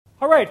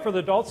All right, for the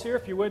adults here,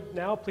 if you would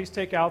now, please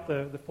take out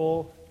the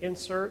full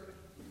insert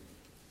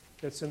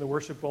that's in the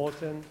worship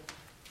bulletin.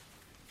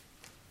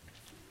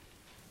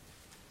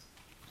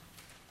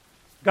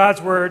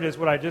 God's Word is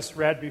what I just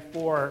read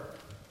before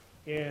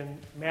in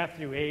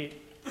Matthew 8,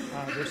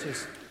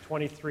 verses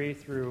 23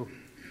 through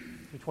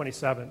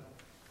 27.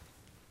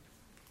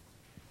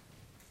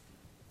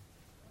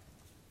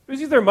 It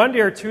was either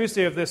Monday or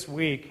Tuesday of this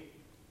week,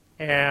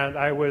 and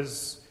I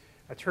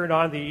turned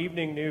on the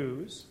evening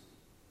news,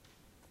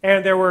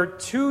 and there were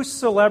two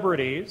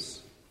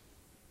celebrities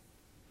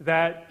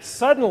that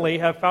suddenly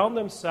have found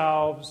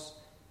themselves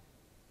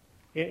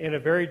in a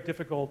very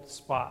difficult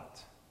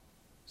spot.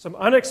 Some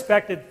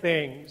unexpected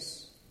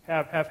things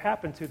have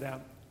happened to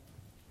them.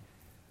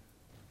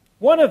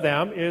 One of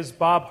them is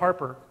Bob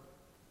Harper.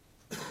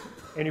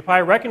 And you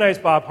probably recognize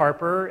Bob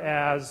Harper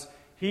as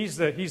he's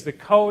the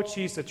coach,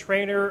 he's the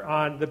trainer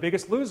on The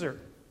Biggest Loser.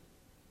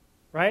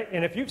 Right?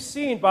 And if you've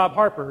seen Bob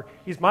Harper,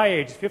 he's my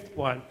age,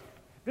 51.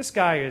 This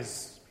guy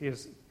is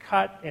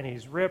cut and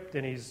he's ripped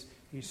and he's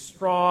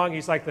strong.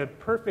 He's like the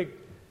perfect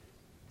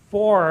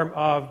form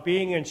of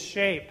being in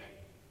shape.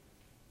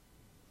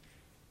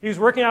 He was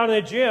working out in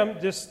the gym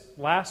just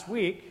last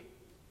week,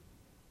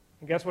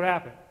 and guess what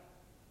happened?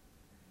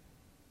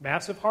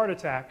 Massive heart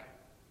attack.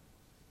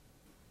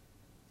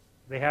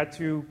 They had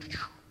to,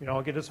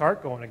 get his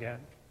heart going again.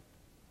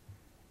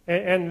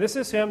 And this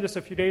is him just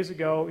a few days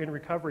ago in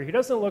recovery. He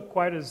doesn't look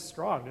quite as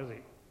strong, does he?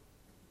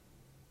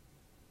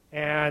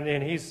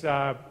 And he's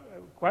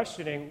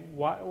questioning,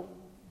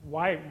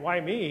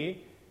 why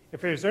me? If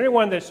there's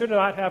anyone that should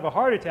not have a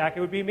heart attack,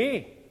 it would be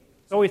me.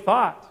 So he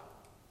thought.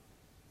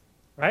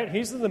 Right?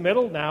 He's in the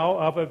middle now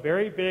of a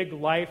very big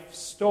life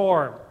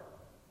storm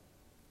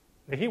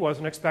that he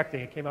wasn't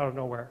expecting. It came out of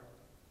nowhere.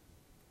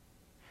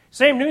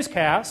 Same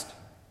newscast,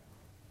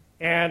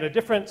 and a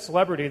different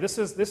celebrity. This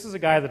is a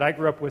guy that I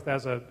grew up with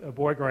as a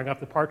boy growing up,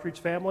 the Partridge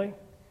Family.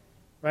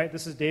 Right?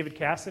 This is David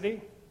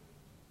Cassidy.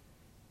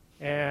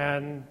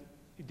 And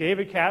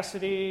David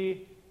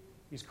Cassidy,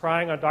 he's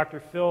crying on Dr.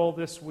 Phil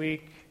this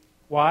week.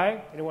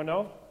 Why? Anyone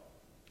know?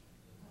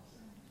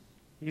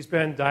 He's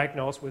been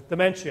diagnosed with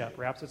dementia.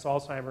 Perhaps it's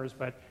Alzheimer's,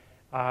 but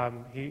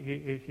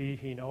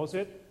he knows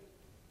it,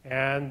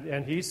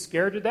 and he's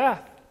scared to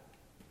death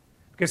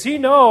because he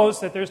knows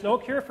that there's no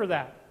cure for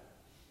that.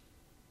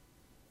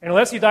 And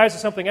unless he dies of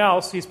something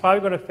else, he's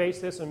probably going to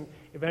face this and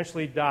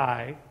eventually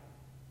die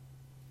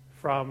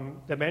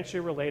from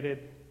dementia-related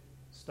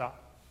stuff.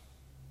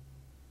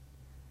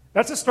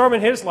 That's a storm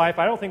in his life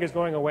I don't think is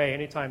going away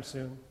anytime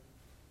soon.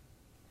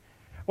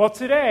 Well,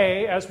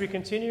 today, as we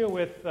continue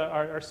with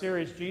our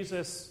series,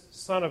 Jesus,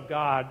 Son of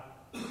God,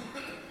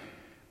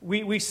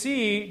 we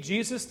see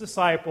Jesus'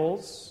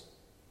 disciples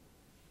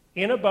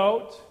in a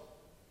boat,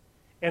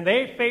 and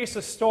they face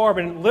a storm,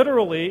 and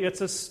literally it's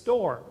a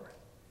storm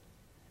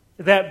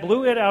that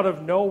blew it out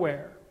of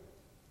nowhere,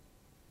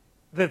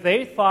 that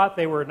they thought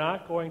they were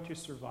not going to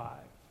survive.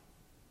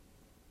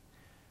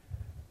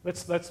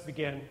 Let's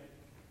begin.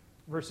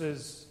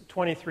 Verses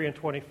 23 and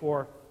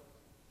 24.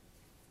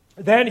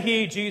 Then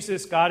he,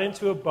 Jesus, got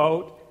into a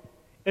boat,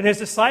 and his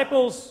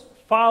disciples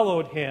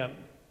followed him.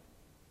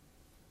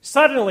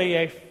 Suddenly,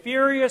 a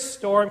furious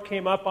storm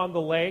came up on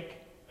the lake,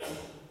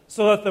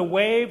 so that the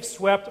waves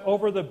swept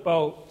over the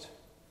boat,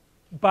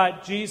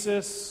 but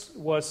Jesus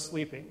was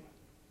sleeping.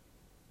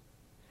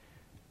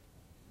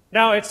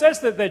 Now, it says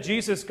that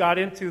Jesus got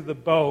into the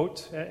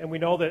boat, and we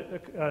know that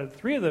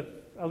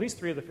at least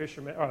three of the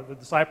fishermen, or the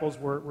disciples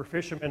were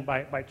fishermen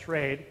by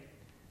trade.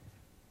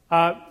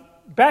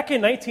 Back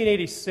in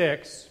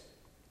 1986,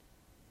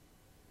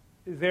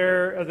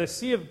 the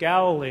Sea of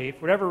Galilee,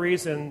 for whatever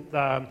reason,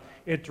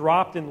 it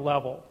dropped in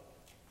level.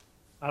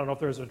 I don't know if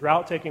there was a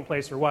drought taking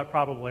place or what,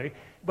 probably.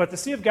 But the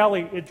Sea of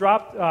Galilee, it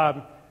dropped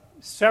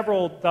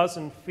several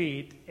dozen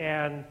feet,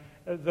 and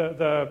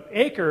the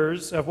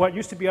acres of what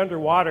used to be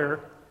underwater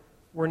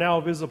were now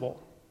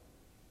visible.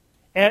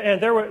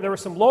 And there were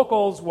some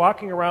locals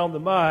walking around the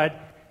mud,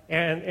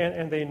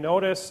 and they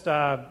noticed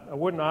a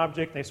wooden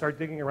object. They started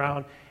digging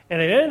around, and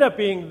it ended up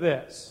being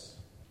this.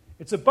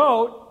 It's a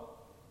boat,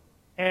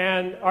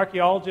 and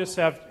archaeologists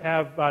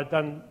have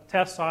done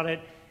tests on it,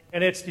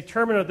 and it's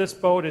determined that this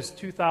boat is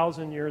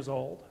 2,000 years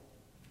old.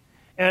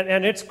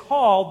 And it's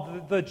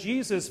called the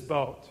Jesus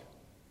boat,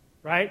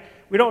 right?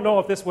 We don't know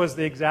if this was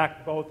the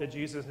exact boat that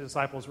Jesus and his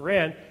disciples were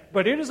in,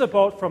 but it is a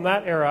boat from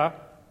that era.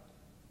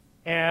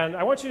 And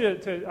I want you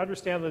to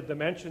understand the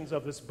dimensions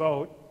of this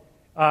boat.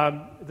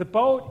 The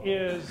boat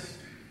is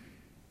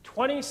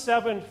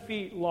 27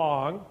 feet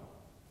long,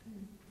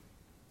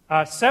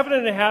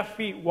 7.5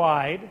 feet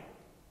wide,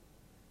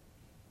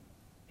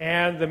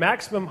 and the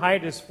maximum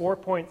height is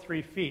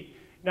 4.3 feet.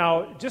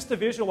 Now, just to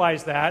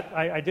visualize that,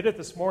 I did it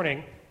this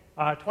morning.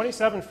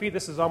 27 feet,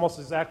 this is almost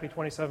exactly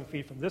 27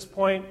 feet from this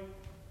point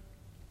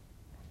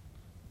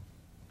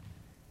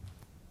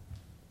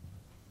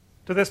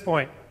to this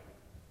point.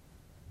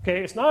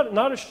 Okay, it's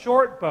not a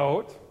short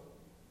boat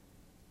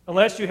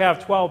unless you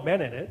have 12 men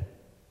in it,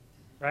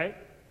 right?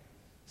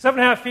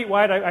 7.5 feet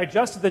wide. I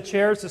adjusted the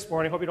chairs this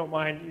morning. Hope you don't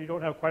mind. You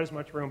don't have quite as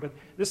much room, but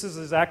this is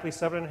exactly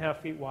 7.5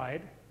 feet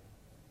wide.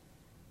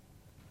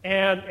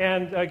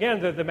 And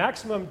again, the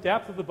maximum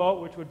depth of the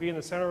boat, which would be in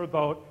the center of the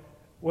boat,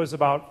 was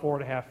about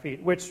 4.5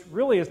 feet, which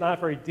really is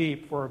not very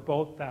deep for a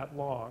boat that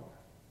long.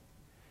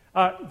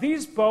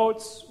 These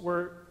boats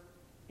were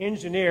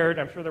engineered.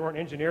 I'm sure there weren't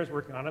engineers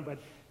working on them,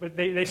 but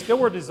they still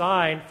were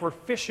designed for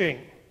fishing.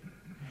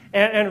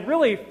 And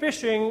really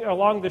fishing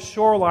along the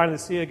shoreline of the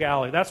Sea of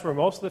Galilee. That's where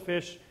most of the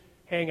fish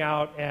hang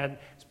out, and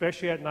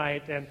especially at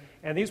night.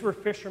 And these were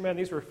fishermen.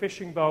 These were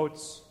fishing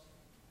boats.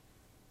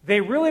 They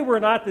really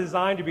were not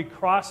designed to be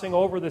crossing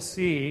over the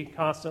sea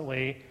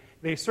constantly.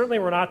 They certainly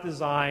were not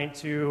designed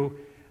to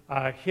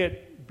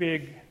hit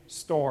big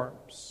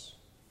storms.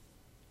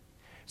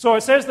 So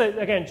it says that,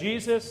 again,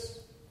 Jesus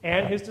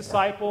and his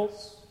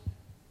disciples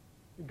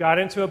got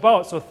into a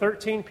boat. So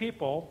 13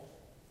 people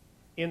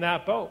in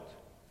that boat.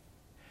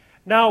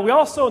 Now, we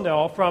also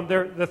know from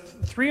the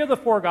three of the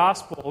four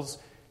Gospels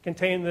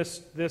contain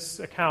this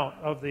account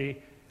of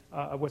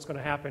what's going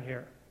to happen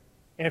here.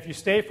 And if you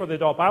stay for the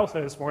adult Bible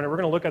study this morning, we're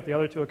going to look at the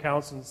other two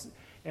accounts,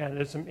 and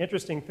there's some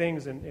interesting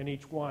things in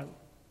each one.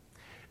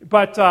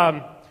 But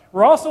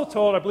we're also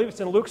told, I believe it's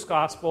in Luke's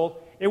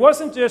Gospel, it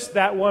wasn't just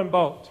that one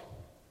boat.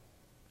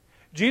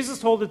 Jesus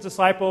told his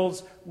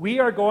disciples, we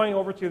are going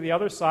over to the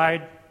other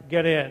side,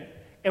 get in.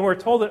 And we're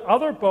told that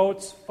other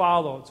boats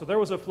followed. So there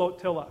was a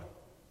flotilla.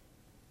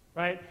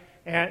 Right?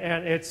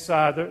 And it's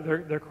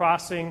they're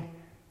crossing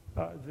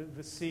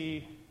the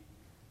Sea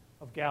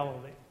of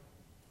Galilee.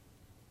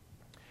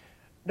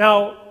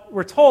 Now,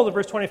 we're told in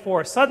verse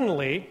 24,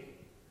 suddenly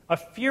a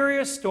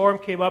furious storm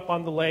came up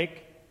on the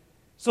lake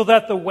so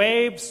that the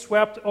waves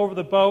swept over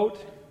the boat,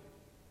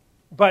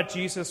 but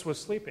Jesus was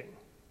sleeping.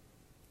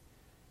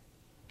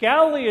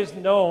 Galilee is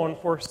known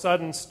for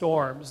sudden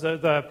storms.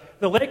 The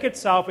lake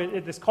itself,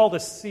 it's called the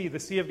Sea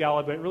of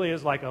Galilee, but it really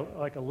is like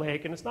a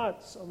lake, and it's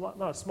not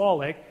a small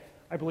lake.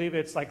 I believe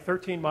it's like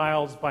 13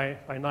 miles by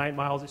 9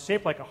 miles. It's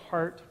shaped like a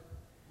heart.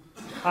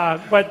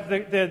 But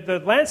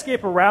the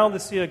landscape around the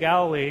Sea of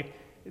Galilee,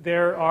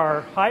 there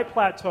are high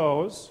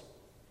plateaus,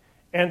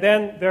 and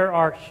then there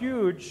are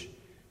huge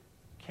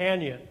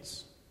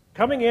canyons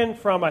coming in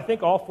from, I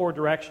think, all four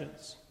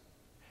directions.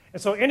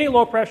 And so any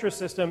low-pressure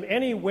system,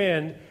 any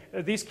wind,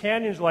 these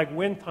canyons are like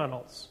wind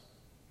tunnels.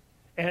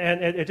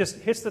 And it just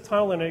hits the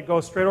tunnel and it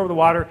goes straight over the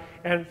water.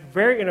 And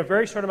in a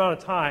very short amount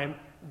of time,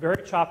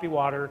 very choppy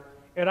water.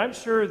 And I'm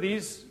sure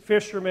these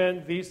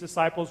fishermen, these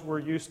disciples, were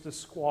used to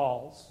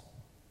squalls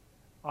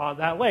on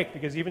that lake.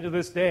 Because even to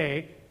this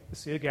day, the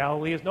Sea of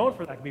Galilee is known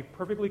for that. It can be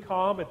perfectly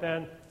calm, but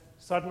then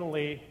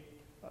suddenly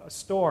a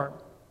storm.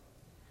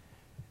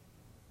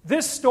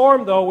 This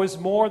storm, though, was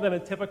more than a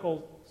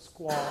typical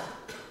squall.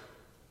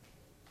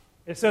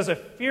 It says a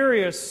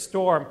furious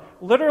storm.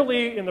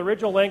 Literally, in the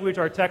original language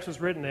our text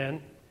was written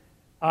in,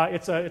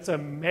 it's a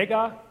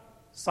mega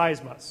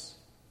seismus.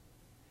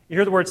 You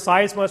hear the word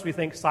seismus, we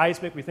think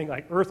seismic, we think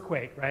like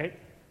earthquake, right?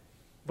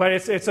 But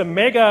it's a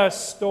mega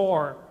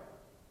storm.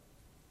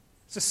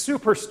 It's a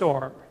super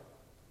storm.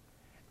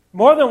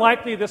 More than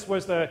likely, this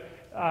was the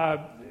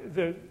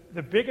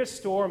biggest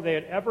storm they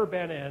had ever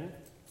been in.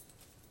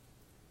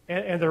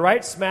 And they're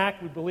right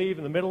smack, we believe,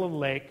 in the middle of the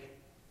lake,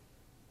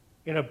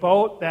 in a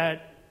boat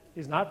that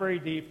is not very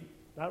deep,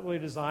 not really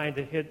designed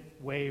to hit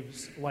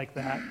waves like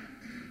that.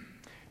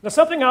 Now,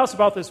 something else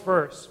about this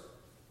verse.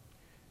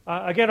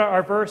 Again,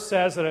 our verse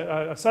says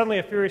that suddenly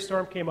a furious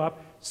storm came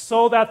up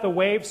so that the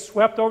waves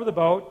swept over the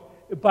boat,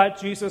 but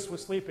Jesus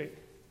was sleeping.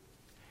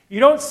 You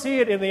don't see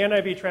it in the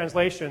NIV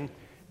translation,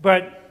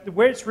 but the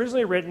way it's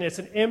originally written, it's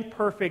an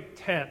imperfect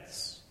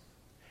tense.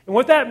 And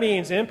what that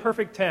means,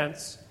 imperfect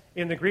tense,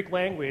 in the Greek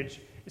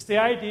language, is the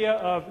idea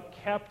of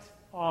kept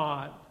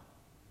on.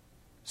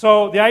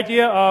 So the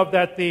idea of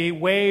that the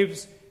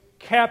waves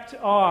kept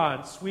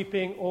on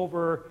sweeping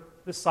over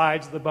the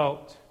sides of the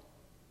boat.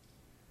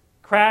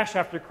 Crash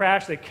after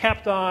crash, they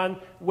kept on,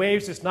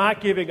 waves just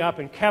not giving up,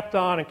 and kept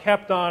on and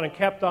kept on and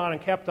kept on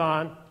and kept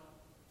on.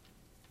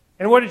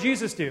 And what did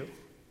Jesus do?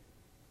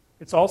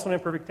 It's also an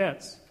imperfect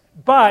tense.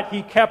 But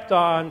he kept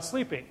on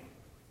sleeping.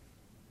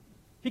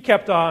 He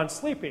kept on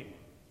sleeping.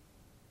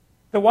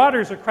 The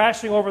waters are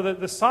crashing over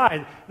the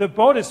side. The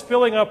boat is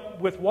filling up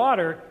with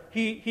water.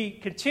 He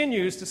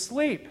continues to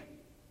sleep.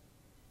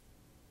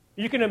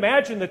 You can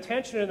imagine the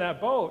tension in that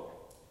boat.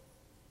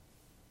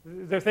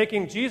 They're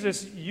thinking,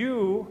 Jesus,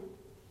 you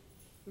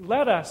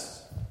led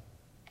us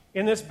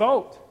in this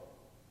boat.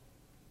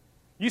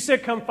 You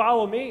said, come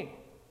follow me.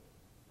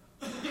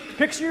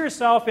 Picture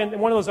yourself in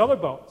one of those other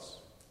boats,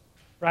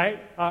 right?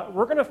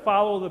 We're going to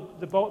follow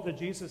the boat that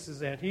Jesus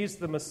is in. He's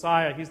the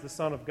Messiah. He's the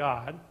Son of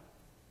God.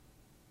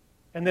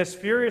 And this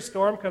furious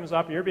storm comes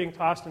up, and you're being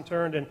tossed and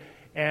turned,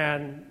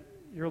 and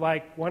you're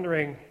like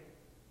wondering,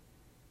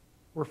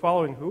 we're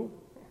following who?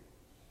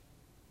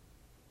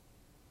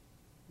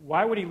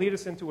 Why would he lead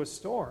us into a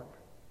storm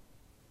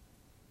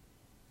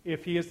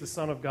if he is the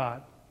Son of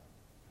God?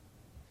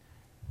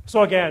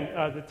 So again,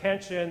 the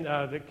tension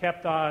that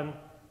kept on,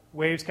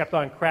 waves kept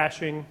on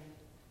crashing.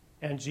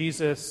 and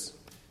Jesus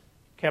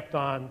kept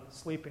on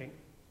sleeping.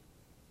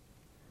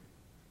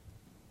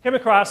 Came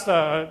across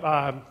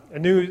another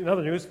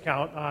news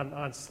account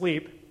on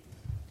sleep,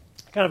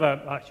 kind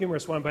of a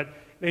humorous one, but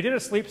they did a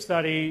sleep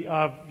study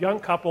of young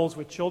couples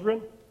with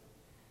children,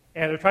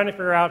 and they're trying to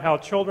figure out how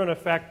children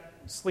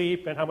affect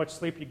sleep and how much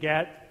sleep you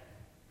get.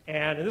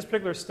 And in this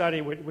particular study,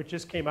 which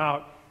just came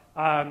out,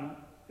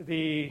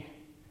 the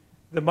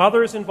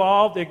mothers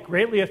involved, it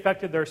greatly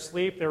affected their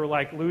sleep. They were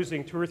like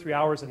losing 2 or 3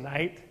 hours a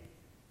night.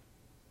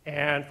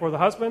 And for the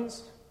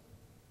husbands,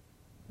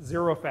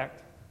 zero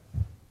effect.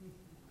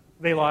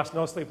 They lost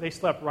no sleep. They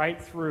slept right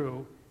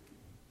through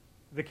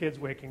the kids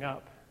waking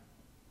up.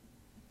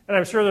 And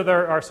I'm sure that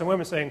there are some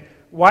women saying,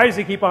 why does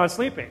he keep on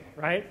sleeping,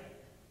 right?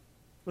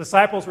 The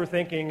disciples were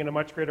thinking in a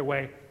much greater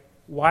way,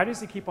 why does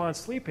he keep on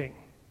sleeping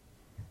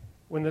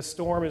when the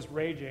storm is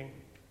raging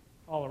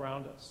all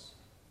around us?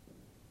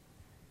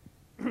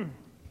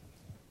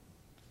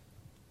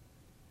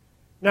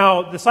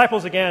 Now,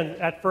 disciples, again,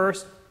 at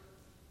first,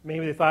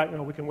 maybe they thought,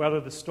 we can weather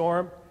the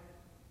storm,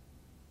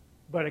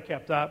 but it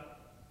kept up.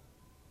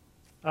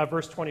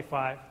 Verse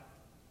 25.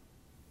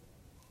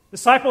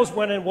 Disciples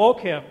went and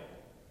woke him,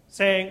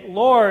 saying,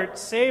 Lord,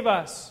 save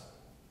us.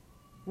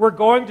 We're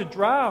going to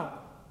drown.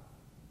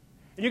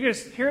 And you can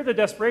just hear the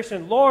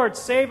desperation. Lord,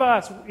 save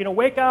us.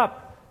 Wake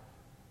up.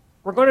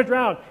 We're going to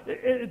drown.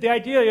 The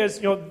idea is,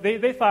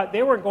 they thought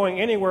they weren't going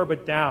anywhere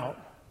but down.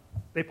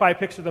 They probably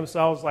pictured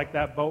themselves like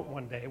that boat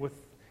one day with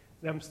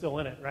them still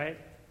in it, right?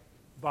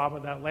 Bottom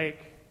of that lake.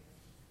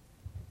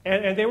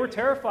 And they were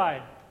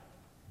terrified.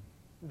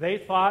 They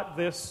thought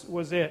this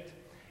was it.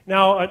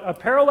 Now, a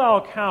parallel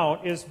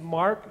account is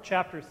Mark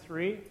chapter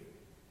 3,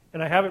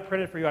 and I have it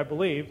printed for you, I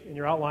believe, in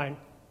your outline.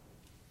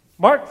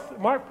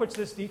 Mark puts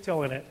this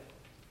detail in it.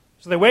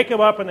 So they wake him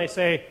up and they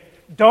say,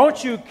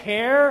 don't you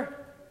care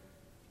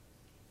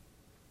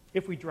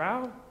if we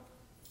drown?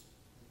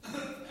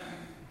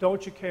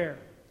 Don't you care?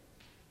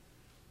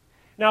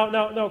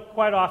 Now,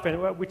 quite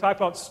often, we talk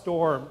about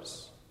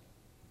storms,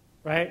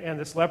 right? And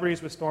the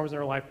celebrities with storms in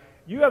their life.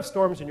 You have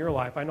storms in your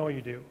life. I know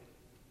you do.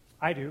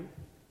 I do.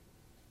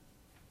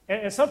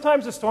 And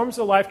sometimes the storms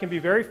of life can be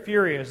very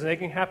furious, and they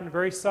can happen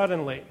very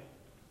suddenly.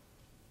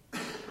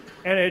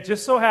 And it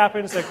just so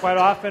happens that quite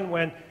often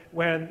when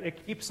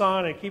it keeps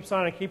on and keeps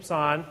on and keeps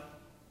on,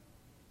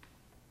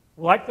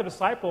 like the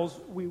disciples,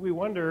 we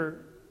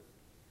wonder,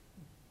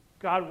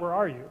 God, where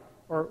are you?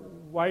 Or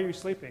why are you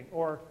sleeping?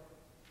 Or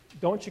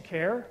don't you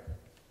care?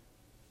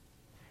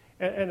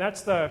 And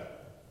that's the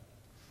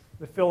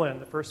fill-in,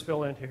 the first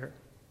fill-in here.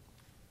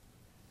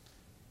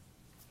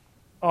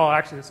 Oh,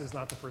 actually, this is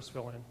not the first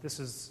fill-in. This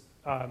is,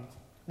 not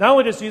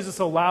only does Jesus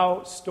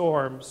allow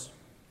storms,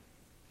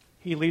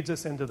 he leads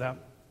us into them.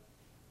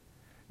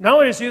 Not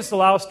only does Jesus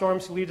allow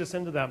storms, he leads us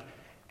into them.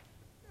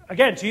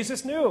 Again,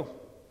 Jesus knew.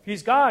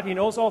 He's God. He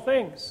knows all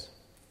things.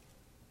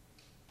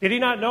 Did he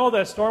not know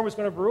that a storm was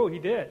going to brew? He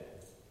did.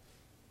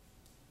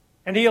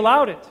 And he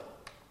allowed it.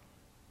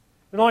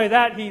 Not only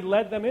that, he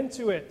led them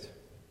into it.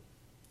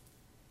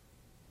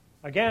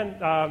 Again,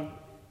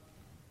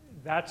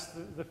 that's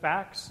the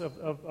facts of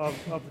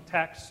the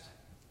text.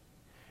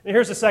 And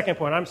here's the second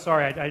point. I'm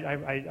sorry,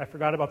 I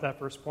forgot about that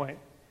first point.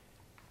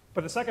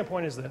 But the second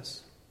point is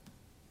this.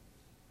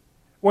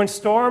 When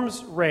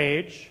storms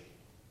rage,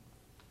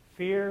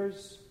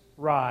 fears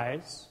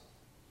rise,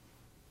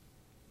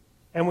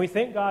 and we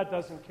think God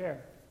doesn't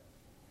care.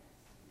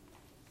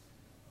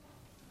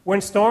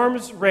 When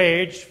storms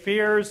rage,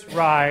 fears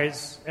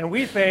rise, and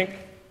we think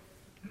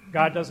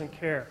God doesn't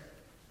care.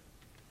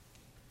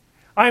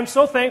 I am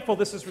so thankful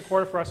this is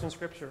recorded for us in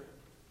Scripture,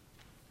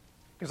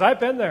 because I've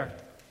been there.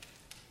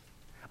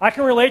 I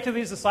can relate to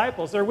these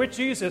disciples. They're with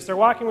Jesus. They're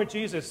walking with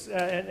Jesus,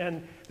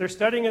 and they're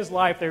studying his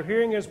life. They're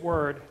hearing his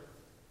word.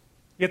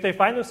 Yet they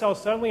find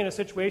themselves suddenly in a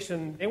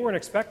situation they weren't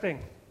expecting.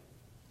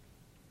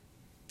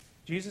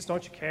 Jesus,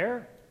 don't you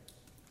care?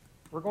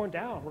 We're going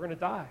down. We're going to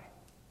die.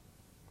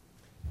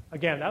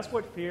 Again, that's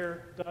what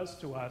fear does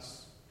to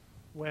us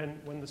when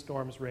the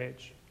storms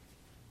rage.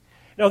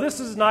 Now, this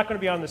is not going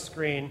to be on the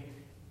screen,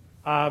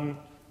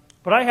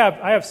 but I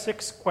have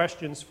 6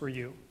 questions for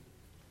you.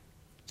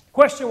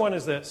 Question 1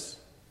 is this.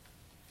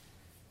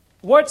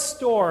 What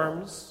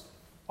storms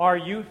are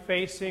you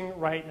facing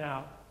right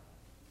now?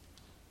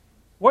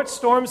 What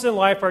storms in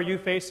life are you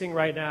facing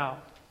right now?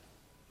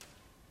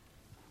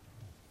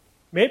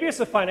 Maybe it's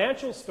a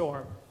financial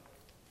storm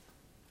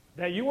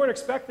that you weren't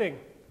expecting.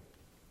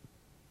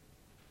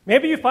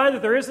 Maybe you find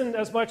that there isn't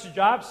as much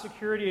job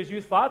security as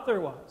you thought there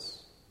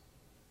was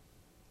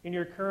in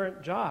your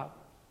current job.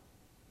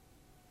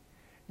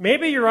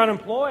 Maybe you're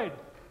unemployed.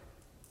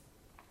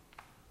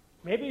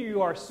 Maybe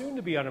you are soon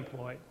to be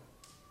unemployed.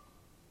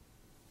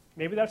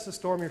 Maybe that's the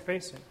storm you're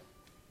facing.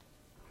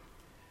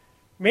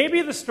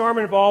 Maybe the storm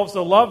involves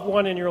a loved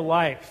one in your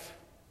life.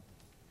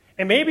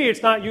 And maybe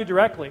it's not you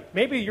directly.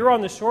 Maybe you're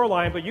on the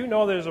shoreline, but you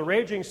know there's a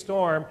raging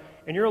storm,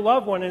 and your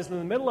loved one is in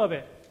the middle of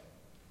it.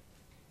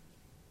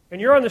 And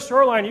you're on the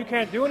shoreline, you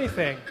can't do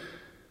anything.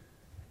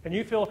 And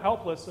you feel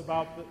helpless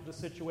about the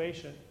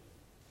situation.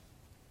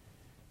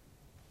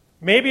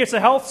 Maybe it's a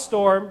health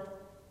storm.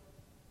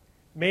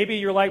 Maybe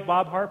you're like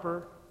Bob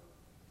Harper,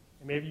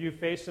 and maybe you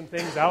faced some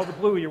things out of the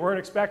blue you weren't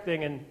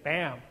expecting, and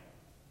bam,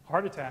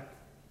 heart attack.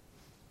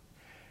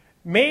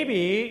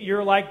 Maybe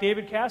you're like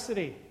David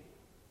Cassidy,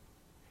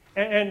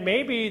 and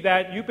maybe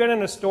that you've been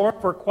in a storm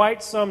for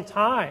quite some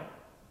time,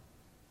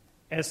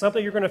 and it's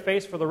something you're going to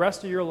face for the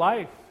rest of your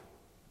life,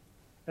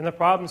 and the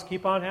problems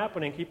keep on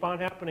happening, keep on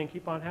happening,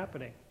 keep on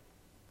happening.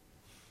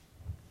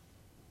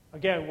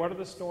 Again, what are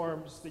the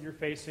storms that you're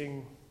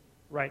facing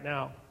right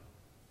now?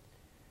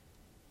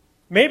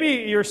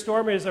 Maybe your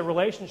storm is a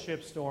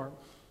relationship storm.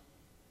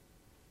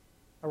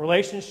 A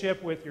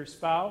relationship with your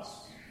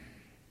spouse,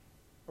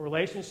 a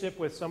relationship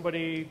with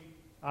somebody,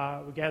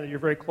 again, that you're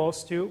very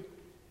close to.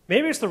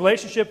 Maybe it's the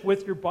relationship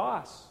with your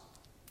boss.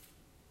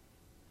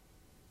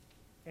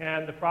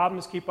 And the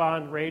problems keep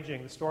on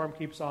raging. The storm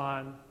keeps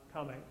on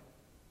coming.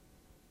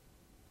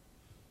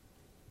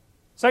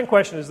 Second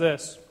question is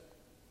this.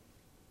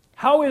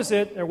 How is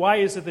it, or why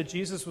is it that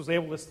Jesus was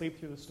able to sleep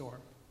through the storm?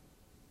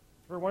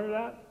 Ever wondered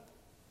that?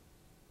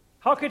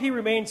 How could he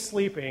remain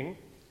sleeping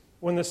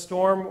when the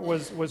storm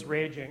was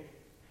raging?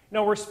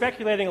 Now, we're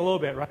speculating a little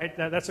bit, right?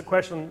 Now, that's a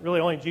question really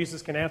only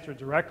Jesus can answer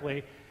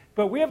directly.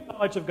 But we have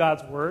knowledge of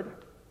God's Word.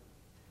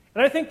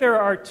 And I think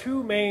there are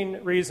two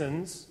main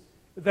reasons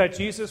that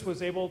Jesus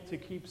was able to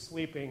keep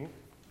sleeping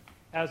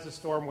as the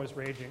storm was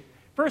raging.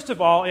 First of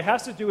all, it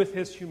has to do with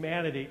his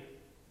humanity.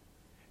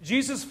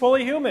 Jesus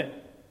fully human.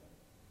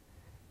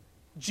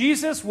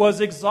 Jesus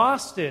was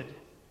exhausted.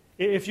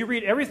 If you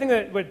read everything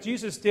what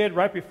Jesus did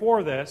right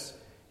before this,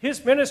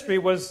 his ministry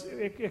was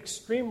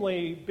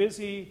extremely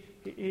busy.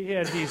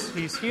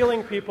 He's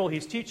healing people,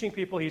 he's teaching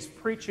people, he's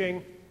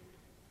preaching,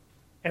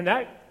 and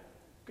that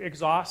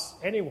exhausts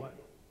anyone.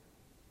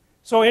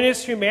 So in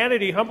his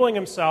humanity, humbling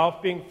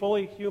himself, being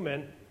fully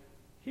human,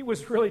 he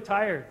was really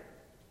tired.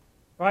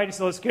 Right? He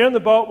said, let's get in the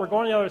boat, we're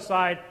going to the other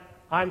side,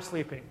 I'm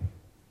sleeping.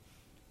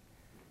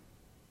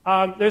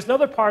 There's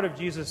another part of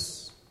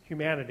Jesus'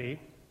 humanity.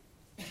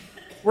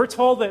 We're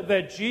told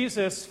that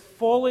Jesus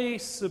fully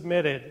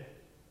submitted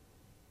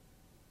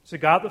to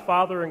God the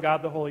Father and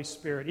God the Holy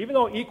Spirit, even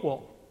though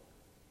equal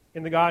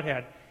in the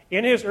Godhead.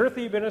 In his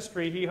earthly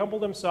ministry, he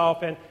humbled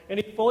himself and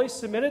he fully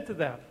submitted to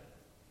them.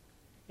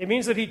 It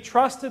means that he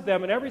trusted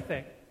them in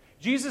everything.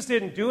 Jesus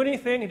didn't do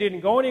anything, he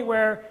didn't go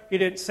anywhere, he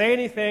didn't say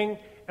anything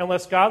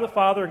unless God the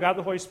Father and God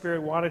the Holy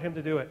Spirit wanted him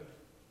to do it.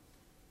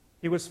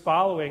 He was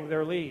following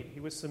their lead, he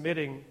was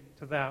submitting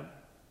to them.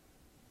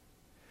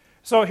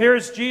 So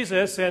here's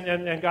Jesus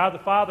and God the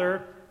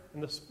Father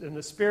and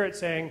the Spirit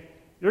saying,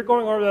 you're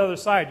going over to the other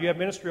side. You have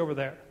ministry over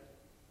there.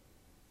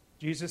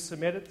 Jesus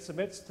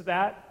submits to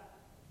that,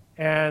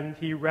 and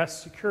he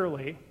rests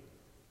securely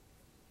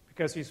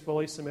because he's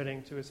fully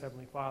submitting to his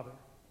Heavenly Father.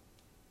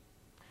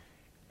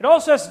 It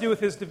also has to do with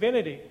his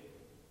divinity.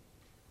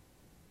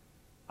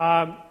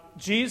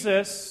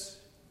 Jesus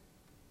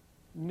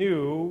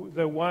knew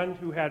the one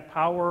who had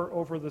power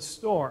over the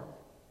storm.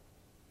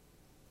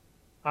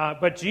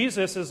 But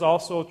Jesus is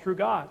also true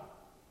God.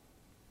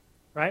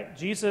 Right?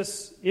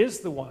 Jesus is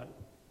the one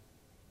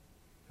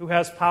who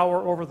has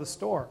power over the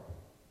storm.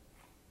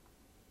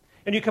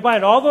 And you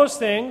combine all those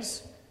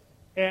things,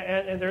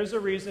 and there's a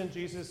reason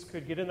Jesus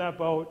could get in that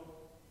boat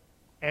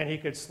and he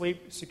could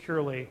sleep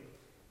securely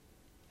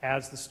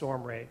as the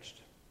storm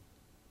raged.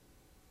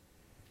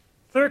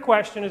 Third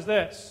question is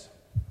this.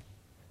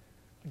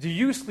 Do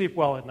you sleep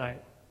well at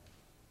night?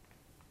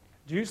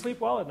 Do you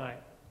sleep well at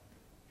night?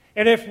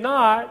 And if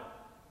not,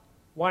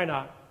 why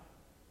not?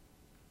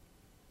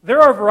 There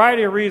are a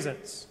variety of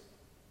reasons,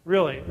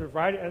 really.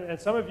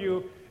 And some of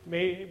you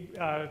may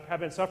have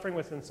been suffering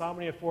with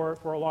insomnia for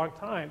a long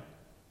time.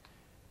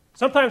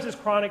 Sometimes it's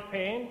chronic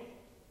pain.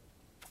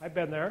 I've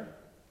been there.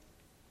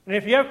 And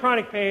if you have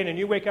chronic pain and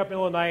you wake up in the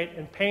middle of the night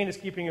and pain is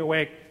keeping you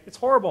awake, it's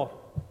horrible.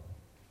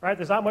 Right?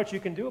 There's not much you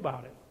can do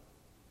about it.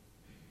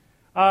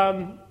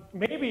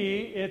 Maybe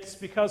it's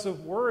because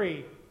of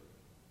worry.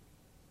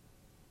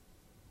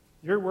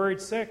 You're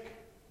worried sick.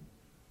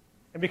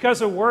 And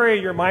because of worry,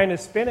 your mind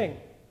is spinning.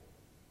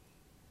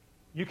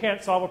 You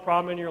can't solve a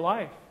problem in your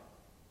life.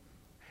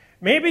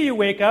 Maybe you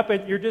wake up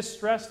and you're just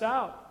stressed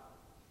out.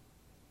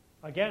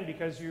 Again,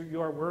 because you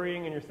are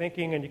worrying and you're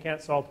thinking and you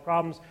can't solve the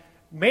problems.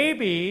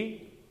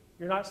 Maybe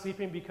you're not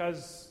sleeping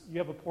because you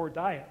have a poor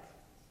diet.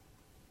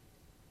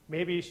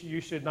 Maybe you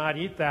should not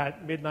eat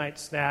that midnight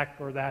snack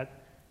or that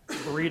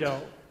burrito.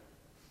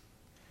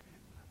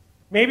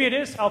 Maybe it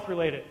is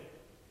health-related.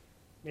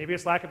 Maybe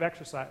it's lack of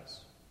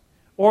exercise.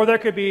 Or there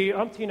could be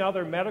umpteen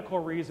other medical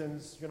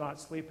reasons you're not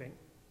sleeping.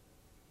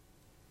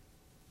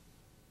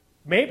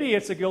 Maybe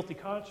it's a guilty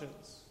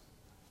conscience.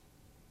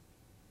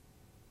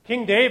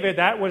 King David,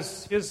 that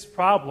was his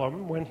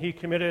problem when he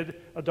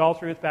committed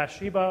adultery with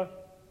Bathsheba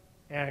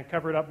and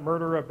covered up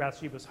murder of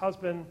Bathsheba's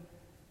husband.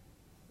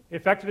 It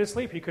affected his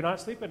sleep. He could not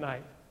sleep at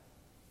night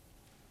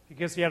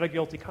because he had a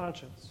guilty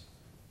conscience.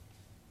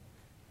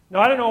 Now,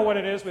 I don't know what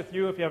it is with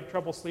you if you have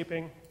trouble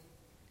sleeping.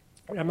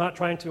 I'm not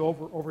trying to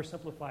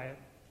oversimplify it.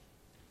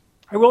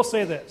 I will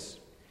say this,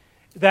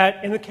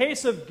 that in the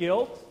case of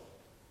guilt,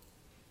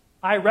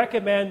 I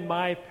recommend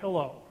My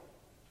Pillow.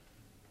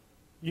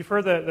 You've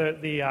heard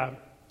the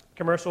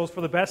commercials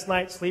for the best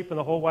night's sleep in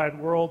the whole wide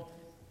world,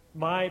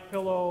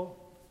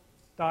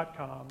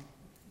 mypillow.com.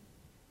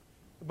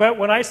 But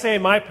when I say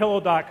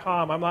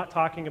mypillow.com, I'm not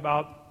talking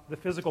about the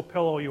physical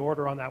pillow you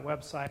order on that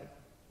website.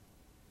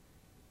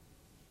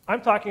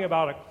 I'm talking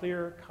about a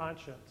clear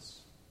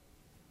conscience.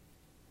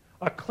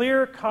 A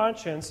clear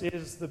conscience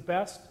is the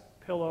best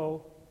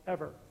pillow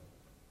ever.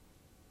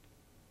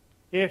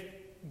 If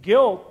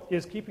guilt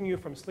is keeping you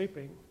from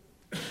sleeping,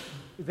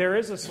 there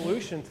is a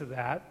solution to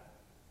that,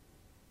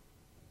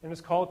 and it's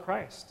called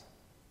Christ.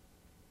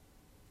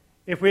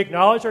 If we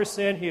acknowledge our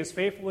sin, He is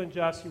faithful and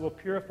just. He will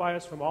purify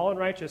us from all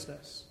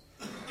unrighteousness.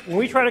 When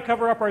we try to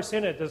cover up our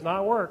sin, it does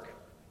not work.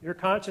 Your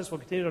conscience will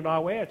continue to gnaw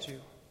away at you.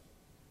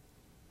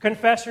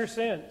 Confess your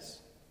sins,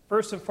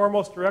 first and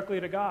foremost, directly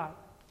to God.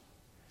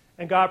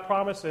 And God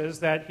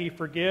promises that He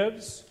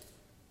forgives.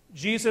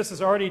 Jesus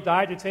has already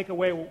died to take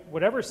away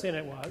whatever sin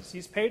it was.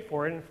 He's paid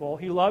for it in full.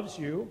 He loves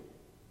you.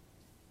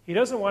 He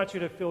doesn't want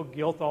you to feel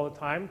guilt all the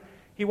time.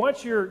 He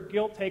wants your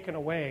guilt taken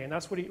away, and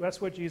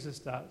that's what Jesus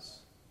does.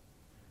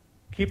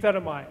 Keep that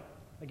in mind.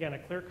 Again, a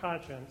clear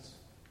conscience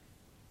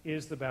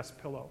is the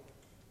best pillow.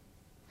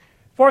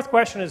 Fourth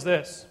question is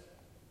this.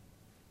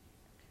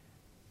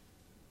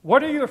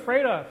 What are you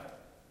afraid of?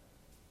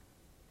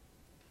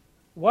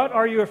 What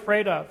are you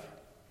afraid of?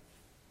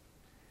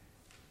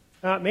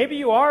 Maybe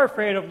you are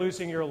afraid of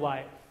losing your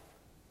life.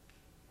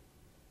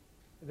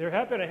 There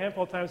have been a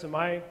handful of times in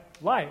my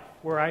life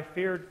where I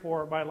feared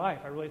for my life.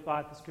 I really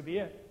thought this could be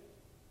it,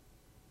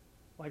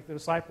 like the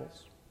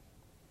disciples.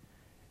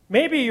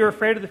 Maybe you're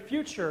afraid of the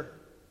future.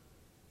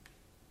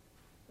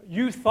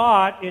 You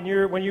thought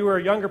when you were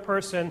a younger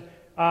person,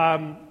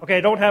 okay,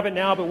 I don't have it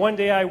now, but one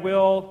day I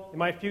will. In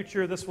my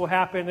future, this will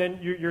happen. Then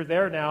you're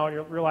there now, and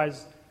you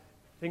realize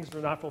things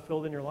are not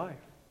fulfilled in your life.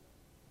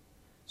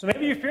 So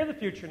maybe you fear the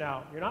future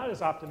now. You're not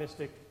as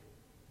optimistic,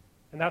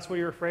 and that's what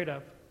you're afraid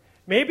of.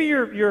 Maybe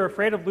you're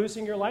afraid of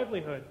losing your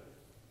livelihood.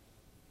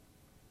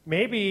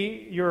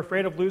 Maybe you're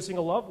afraid of losing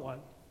a loved one.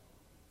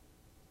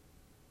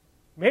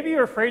 Maybe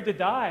you're afraid to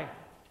die,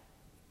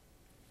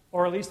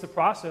 or at least the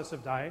process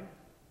of dying.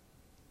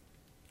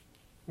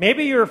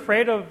 Maybe you're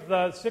afraid of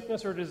the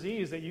sickness or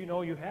disease that you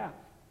know you have.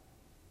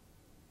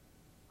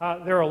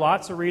 There are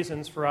lots of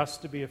reasons for us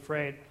to be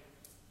afraid.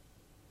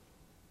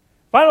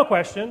 Final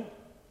question,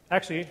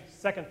 actually,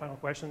 second final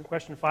question,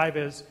 question 5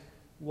 is,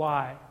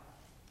 why?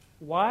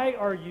 Why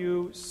are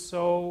you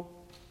so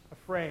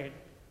afraid?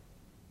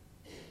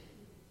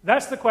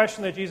 That's the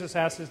question that Jesus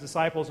asked His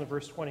disciples in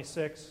verse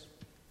 26.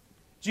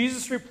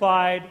 Jesus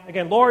replied,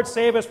 again, Lord,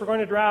 save us, we're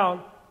going to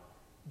drown.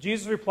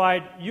 Jesus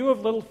replied, you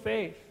have little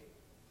faith.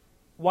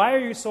 Why are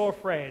you so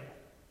afraid?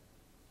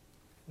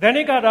 Then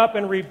He got up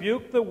and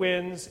rebuked the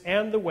winds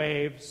and the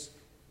waves,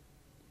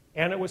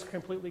 and it was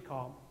completely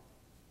calm.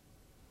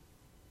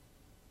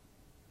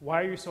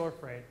 Why are you so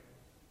afraid?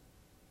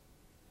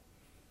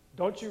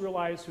 Don't you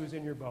realize who's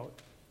in your boat?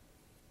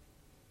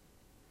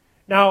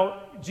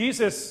 Now,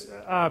 Jesus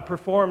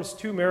performs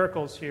 2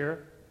 miracles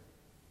here.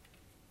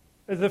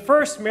 The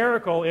first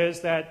miracle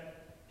is that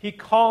He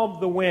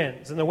calmed the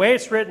winds. And the way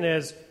it's written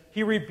is,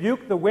 He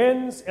rebuked the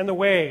winds and the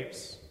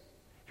waves.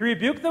 He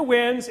rebuked the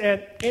winds,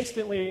 and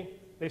instantly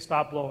they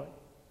stopped blowing.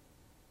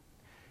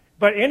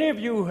 But any of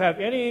you who have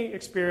any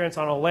experience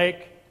on a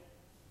lake,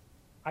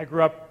 I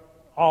grew up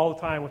all the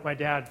time with my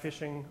dad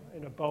fishing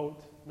in a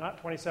boat, not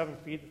 27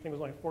 feet, the thing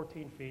was only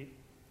 14 feet.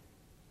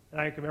 And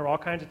I can remember all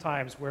kinds of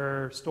times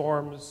where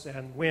storms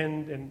and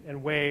wind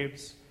and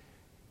waves.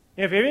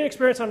 And if you have any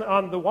experience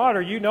on the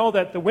water, you know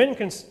that the wind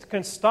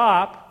can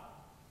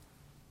stop,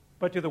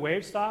 but do the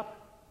waves stop?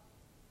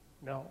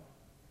 No.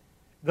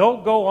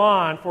 They'll go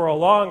on for a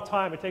long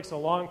time. It takes a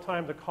long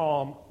time to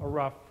calm a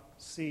rough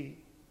sea.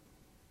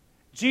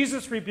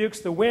 Jesus rebukes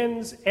the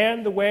winds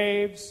and the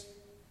waves,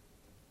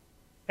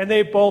 and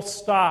they both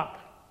stop.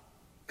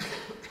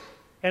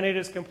 And it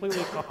is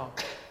completely calm.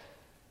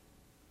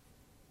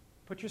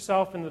 Put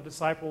yourself in the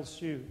disciples'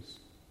 shoes,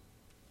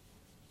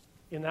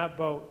 in that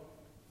boat,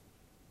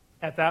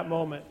 at that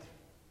moment.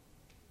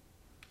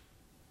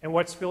 And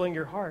what's filling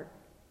your heart?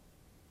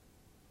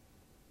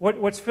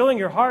 What's filling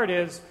your heart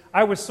is,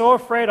 I was so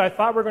afraid, I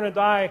thought we were going to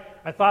die,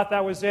 I thought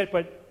that was it,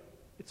 but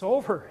it's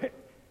over.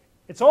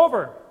 It's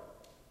over.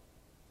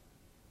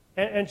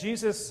 And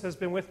Jesus has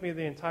been with me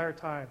the entire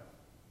time.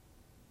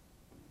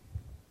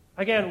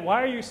 Again,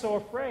 why are you so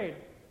afraid?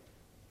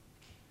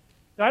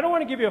 Now, I don't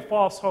want to give you a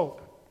false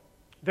hope.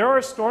 There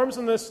are storms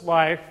in this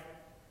life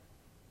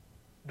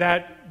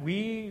that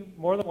we,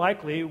 more than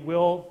likely,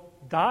 will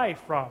die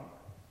from.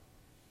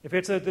 If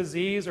it's a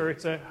disease or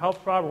it's a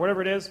health problem or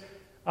whatever it is,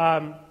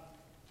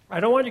 I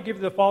don't want to give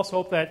you the false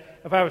hope that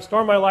if I have a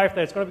storm in my life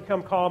that it's going to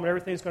become calm and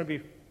everything's going to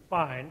be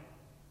fine.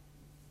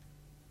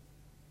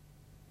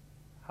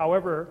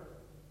 However,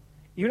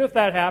 even if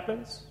that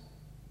happens,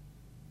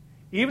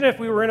 even if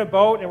we were in a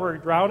boat and we're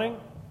drowning,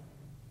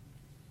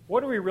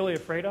 what are we really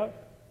afraid of?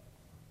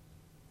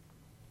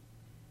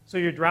 So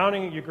you're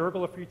drowning, you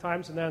gurgle a few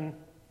times, and then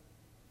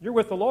you're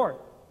with the Lord.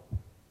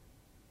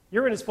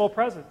 You're in his full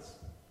presence.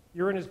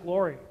 You're in his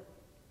glory.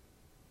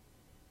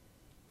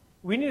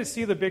 We need to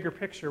see the bigger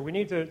picture. We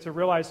need to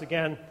realize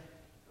again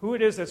who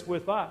it is that's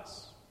with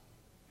us,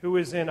 who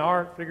is in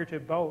our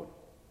figurative boat,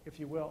 if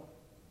you will.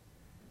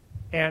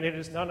 And it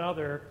is none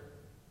other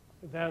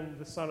than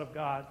the Son of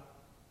God.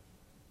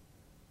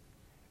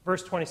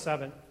 Verse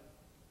 27.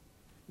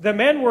 The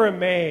men were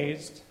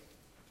amazed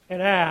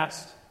and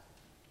asked,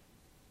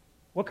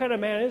 what kind of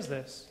man is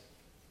this?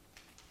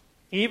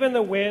 Even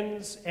the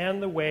winds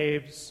and the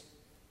waves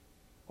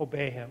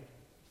obey him.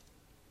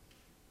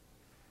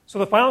 So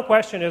the final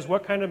question is,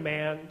 what kind of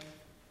man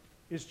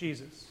is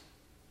Jesus?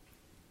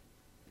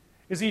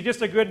 Is he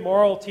just a good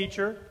moral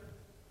teacher?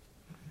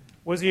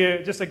 Was he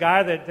just a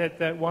guy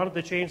that wanted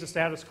to change the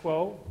status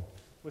quo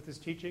with his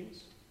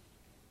teachings?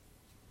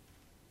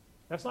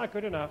 That's not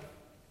good enough.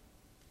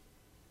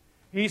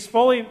 He's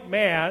fully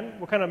man.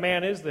 What kind of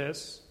man is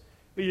this?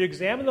 But you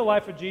examine the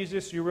life of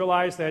Jesus, you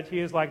realize that he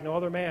is like no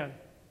other man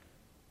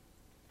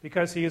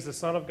because he is the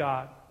Son of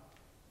God.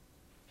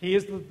 He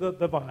is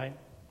the vine.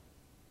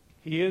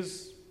 He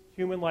is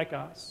human like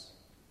us.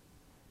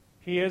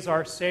 He is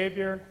our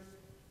Savior,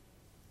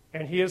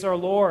 and he is our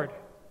Lord.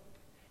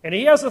 And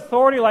he has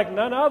authority like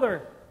none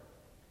other.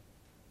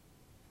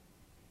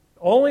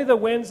 Only the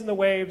winds and the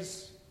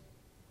waves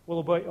will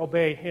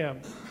obey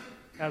him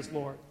as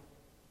Lord.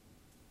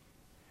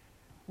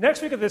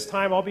 Next week at this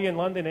time, I'll be in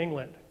London,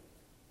 England.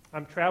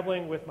 I'm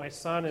traveling with my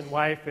son and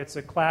wife. It's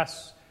a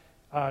class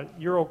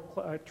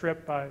Euro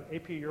trip,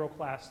 AP Euro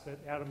class that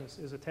Adam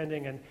is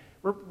attending, and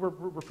we're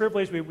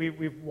privileged.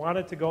 We've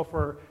wanted to go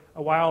for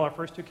a while. Our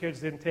first two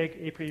kids didn't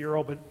take AP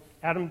Euro, but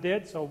Adam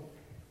did, so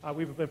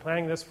we've been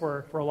planning this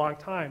for a long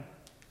time.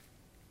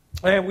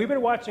 And we've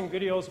been watching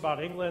videos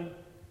about England,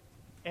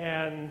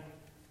 and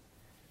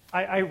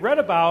I read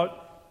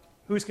about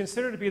who's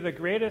considered to be the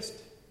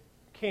greatest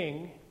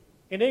king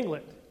in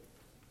England.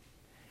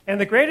 And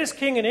the greatest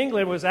king in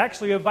England was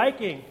actually a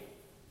Viking.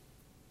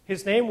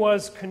 His name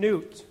was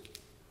Canute,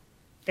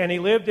 and he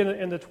lived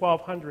in the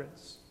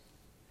 1200s.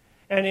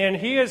 And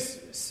he is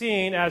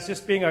seen as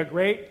just being a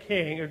great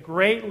king, a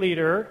great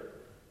leader.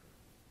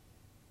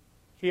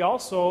 He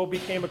also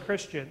became a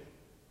Christian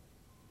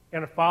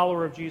and a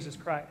follower of Jesus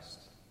Christ.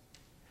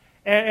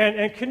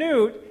 And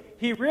Canute,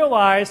 he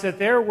realized that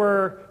there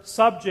were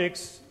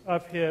subjects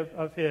of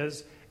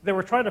his that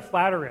were trying to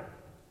flatter him,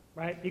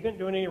 right? He couldn't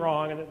do anything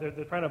wrong, and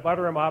they're trying to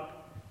butter him up.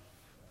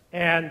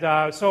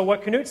 And so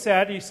what Canute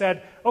said, he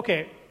said,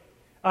 okay,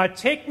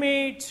 take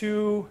me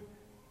to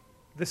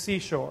the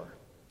seashore.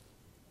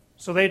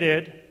 So they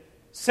did.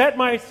 Set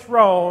my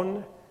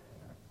throne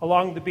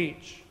along the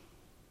beach.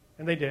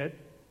 And they did.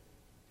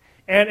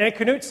 And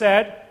Canute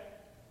said,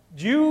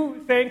 do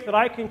you think that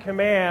I can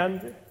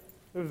command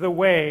the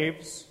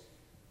waves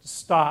to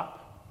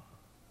stop?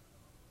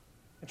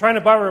 And trying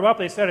to butter him up,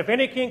 they said, if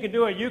any king can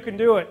do it, you can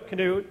do it,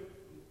 Canute.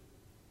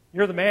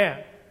 You're the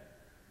man.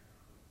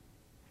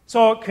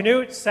 So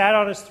Canute sat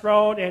on his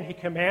throne and he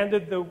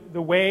commanded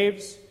the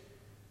waves,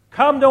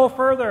 come no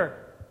further.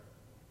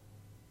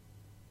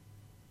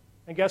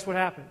 And guess what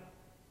happened?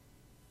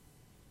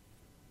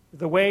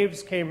 The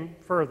waves came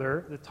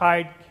further, the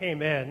tide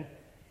came in,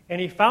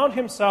 and he found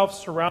himself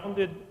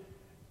surrounded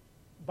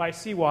by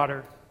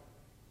seawater.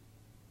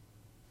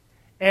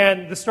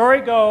 And the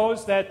story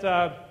goes that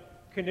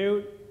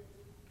Canute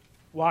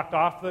walked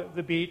off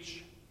the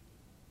beach,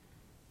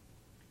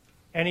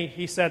 and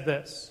he said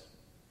this,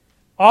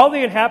 all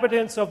the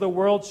inhabitants of the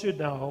world should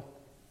know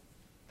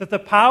that the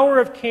power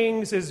of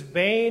kings is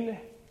vain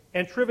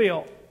and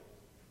trivial,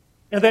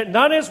 and that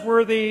none is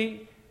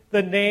worthy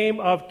the name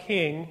of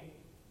king,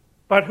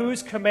 but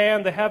whose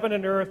command the heaven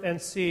and earth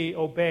and sea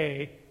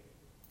obey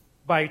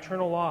by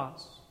eternal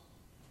laws.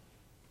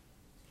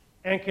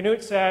 And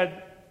Canute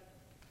said,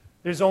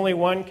 there's only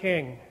one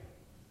king,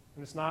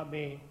 and it's not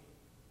me.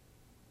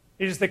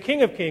 It is the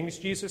King of Kings,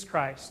 Jesus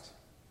Christ,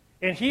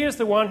 and he is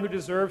the one who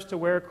deserves to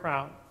wear a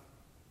crown,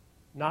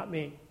 not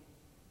me.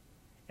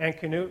 And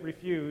Canute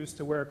refused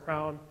to wear a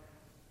crown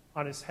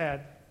on his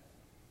head,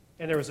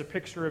 and there was a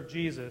picture of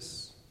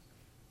Jesus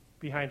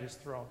behind his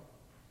throne.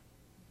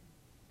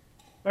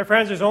 My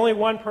friends, there's only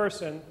one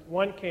person,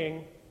 one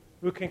king,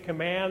 who can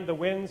command the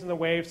winds and the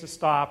waves to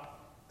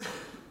stop.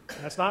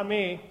 And that's not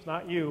me, it's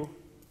not you.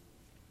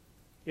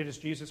 It is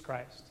Jesus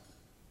Christ.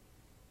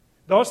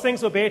 Those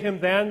things obeyed him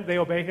then, they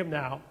obey him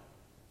now.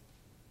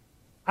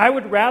 I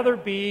would rather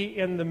be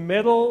in the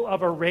middle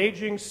of a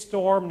raging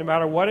storm, no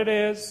matter what it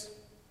is,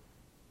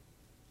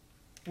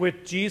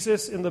 with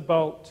Jesus in the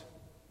boat,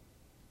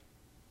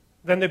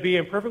 than to be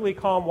in perfectly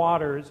calm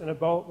waters in a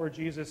boat where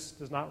Jesus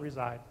does not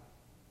reside.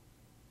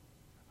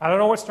 I don't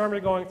know what storm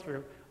you're going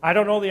through. I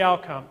don't know the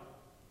outcome.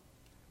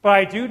 But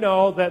I do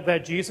know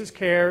that Jesus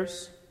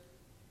cares,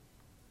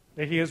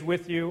 that he is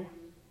with you,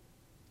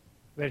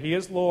 that he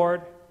is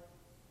Lord.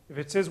 If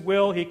it's his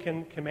will, he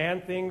can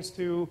command things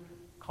to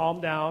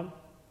calm down.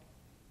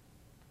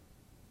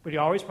 But he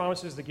always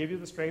promises to give you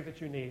the strength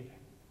that you need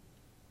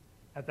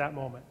at that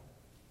moment.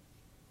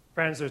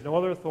 Friends, there's no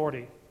other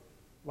authority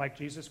like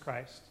Jesus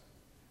Christ,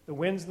 The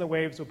winds and the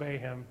waves obey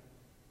him.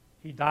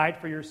 He died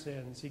for your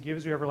sins. He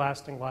gives you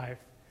everlasting life.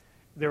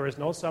 There is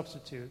no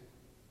substitute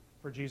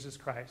for Jesus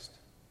Christ.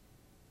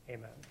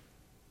 Amen.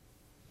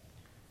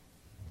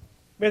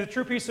 May the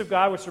true peace of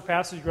God, which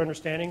surpasses your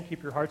understanding,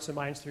 keep your hearts and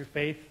minds through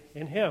faith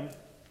in him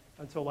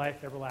until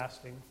life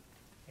everlasting.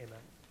 Amen.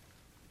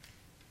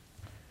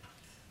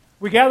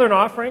 We gather an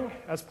offering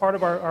as part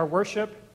of our worship